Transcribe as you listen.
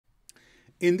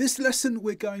In this lesson,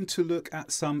 we're going to look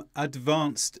at some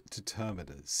advanced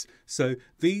determiners. So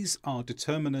these are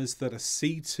determiners that a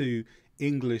C2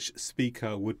 English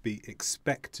speaker would be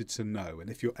expected to know. And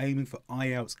if you're aiming for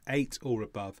IELTS 8 or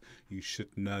above, you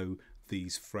should know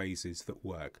these phrases that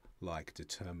work like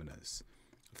determiners.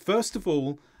 First of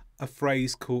all, a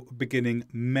phrase called beginning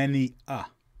many a.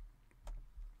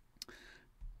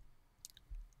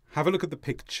 Have a look at the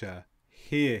picture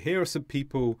here. Here are some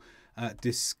people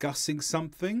discussing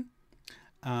something.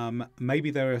 Maybe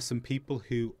there are some people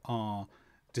who are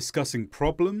discussing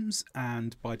problems,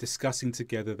 and by discussing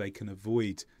together they can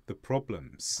avoid the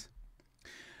problems.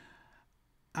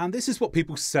 And this is what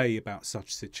people say about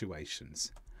such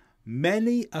situations.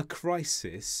 Many a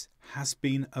crisis has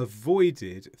been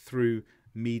avoided through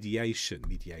mediation.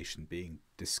 Mediation being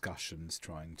discussions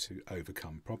trying to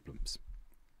overcome problems.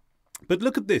 But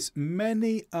look at this,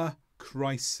 many a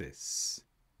crisis.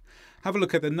 Have a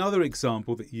look at another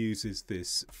example that uses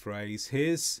this phrase.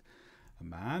 Here's a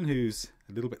man who's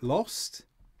a little bit lost,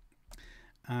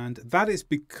 and that is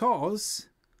because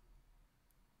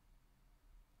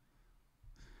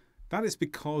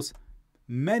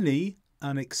many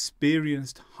an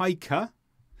experienced hiker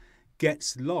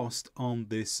gets lost on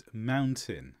this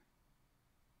mountain.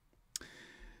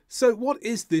 So what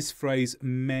is this phrase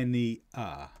many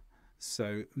a?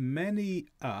 So many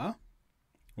a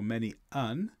or many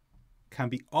an can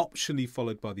be optionally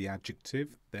followed by the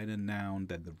adjective, then a noun,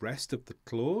 then the rest of the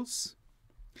clause.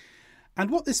 And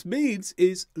what this means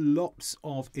is lots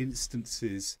of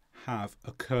instances have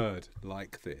occurred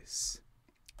like this.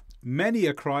 Many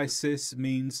a crisis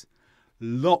means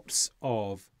lots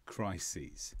of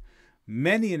crises.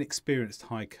 Many an experienced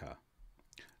hiker,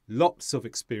 lots of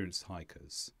experienced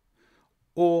hikers.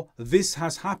 Or this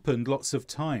has happened lots of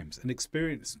times. An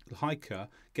experienced hiker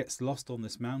gets lost on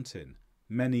this mountain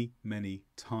many, many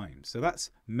times. So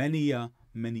that's many a,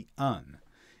 many an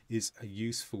is a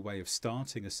useful way of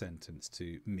starting a sentence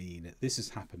to mean this has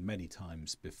happened many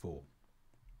times before.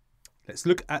 Let's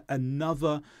look at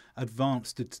another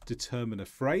advanced determiner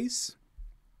phrase.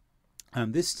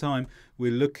 And this time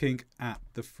we're looking at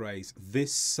the phrase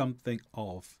this something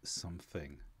of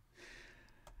something.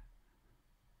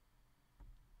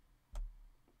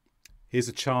 Here's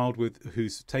a child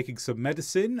who's taking some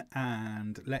medicine,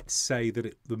 and let's say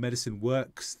that the medicine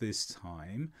works this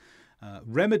time.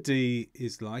 Remedy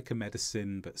is like a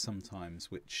medicine, but sometimes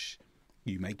which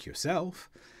you make yourself.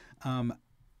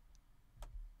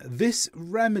 This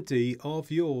remedy of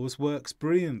yours works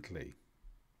brilliantly.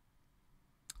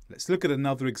 Let's look at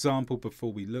another example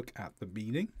before we look at the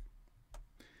meaning.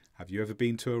 Have you ever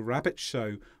been to a rabbit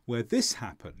show where this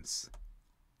happens?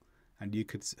 And you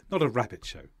could, not a rabbit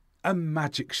show, a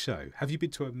magic show. Have you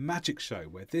been to a magic show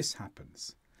where this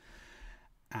happens?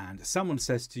 And someone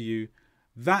says to you,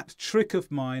 that trick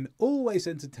of mine always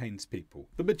entertains people.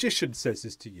 The magician says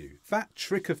this to you. That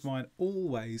trick of mine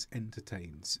always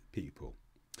entertains people.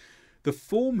 The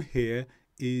form here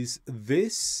is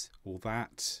this or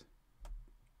that,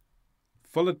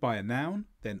 followed by a noun,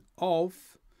 then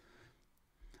of,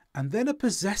 and then a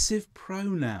possessive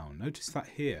pronoun. Notice that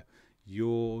here.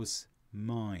 Yours,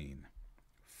 mine.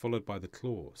 Followed by the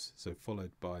clause, so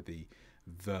followed by the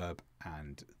verb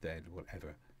and then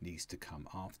whatever needs to come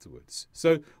afterwards.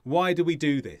 So why do we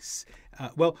do this?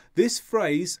 Well, this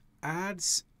phrase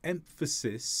adds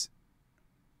emphasis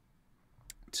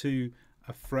to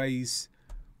a phrase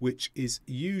which is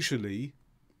usually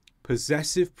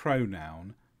possessive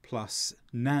pronoun plus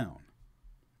noun.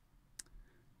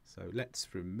 So let's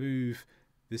remove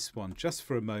this one just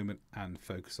for a moment and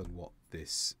focus on what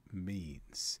this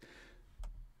means.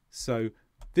 So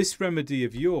this remedy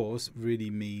of yours really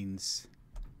means,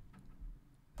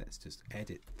 let's just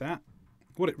edit that.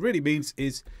 What it really means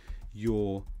is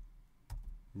your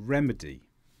remedy.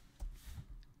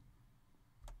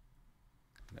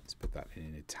 Let's put that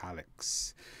in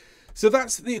italics. So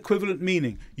that's the equivalent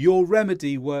meaning. Your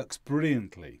remedy works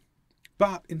brilliantly.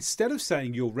 But instead of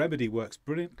saying your remedy works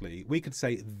brilliantly, we could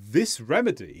say this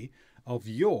remedy of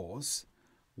yours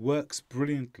works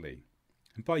brilliantly.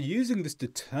 And by using this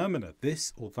determiner,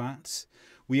 this or that,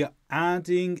 we are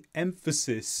adding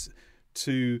emphasis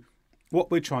to what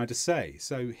we're trying to say.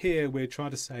 So here we're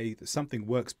trying to say that something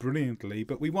works brilliantly,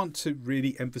 but we want to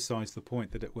really emphasize the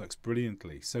point that it works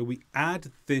brilliantly. So we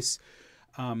add this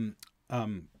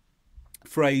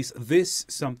phrase, this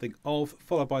something of,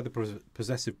 followed by the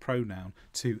possessive pronoun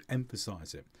to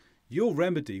emphasize it. Your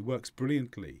remedy works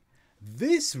brilliantly.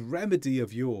 This remedy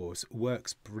of yours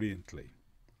works brilliantly.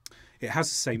 It has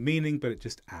the same meaning, but it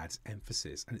just adds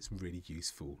emphasis, and it's really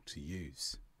useful to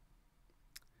use.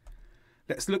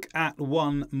 Let's look at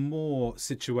one more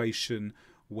situation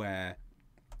where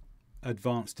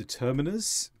advanced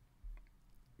determiners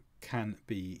can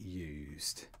be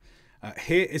used.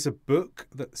 Here is a book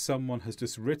that someone has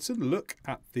just written. Look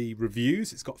at the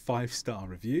reviews. It's got 5-star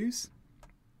reviews.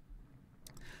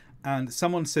 And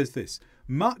someone says this: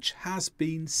 much has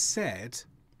been said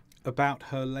about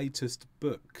her latest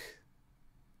book.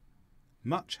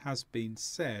 Much has been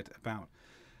said about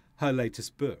her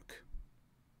latest book.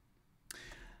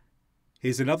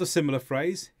 Here's another similar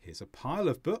phrase. Here's a pile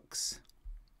of books.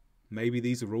 Maybe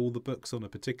these are all the books on a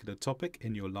particular topic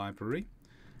in your library.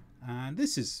 And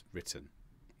this is written.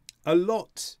 A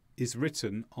lot is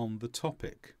written on the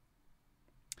topic.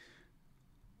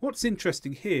 What's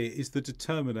interesting here is the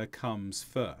determiner comes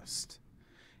first.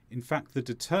 In fact, the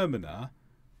determiner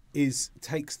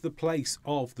takes the place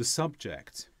of the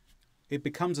subject. It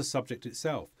becomes a subject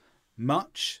itself.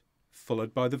 Much,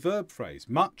 followed by the verb phrase.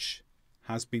 Much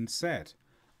has been said.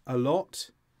 A lot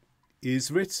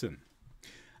is written.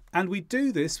 And we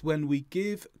do this when we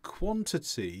give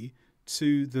quantity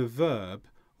to the verb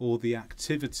or the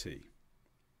activity.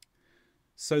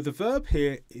 So the verb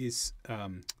here is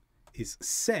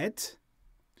said,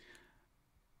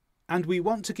 and we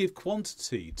want to give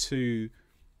quantity to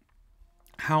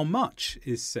how much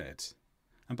is said.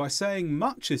 And by saying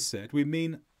much is said, we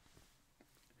mean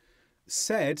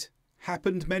said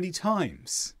happened many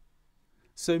times.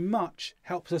 So much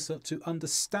helps us to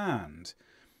understand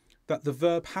that the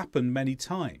verb happened many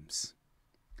times.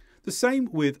 The same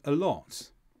with a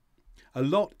lot. A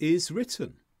lot is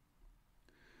written.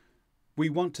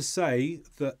 We want to say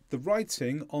that the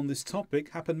writing on this topic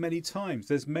happened many times.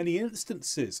 There's many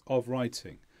instances of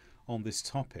writing on this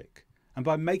topic. And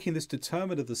by making this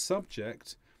determiner the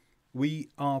subject, we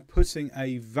are putting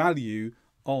a value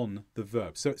on the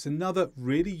verb. So it's another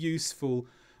really useful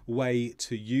way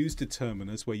to use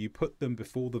determiners where you put them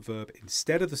before the verb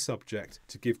instead of the subject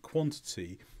to give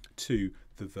quantity to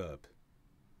the verb.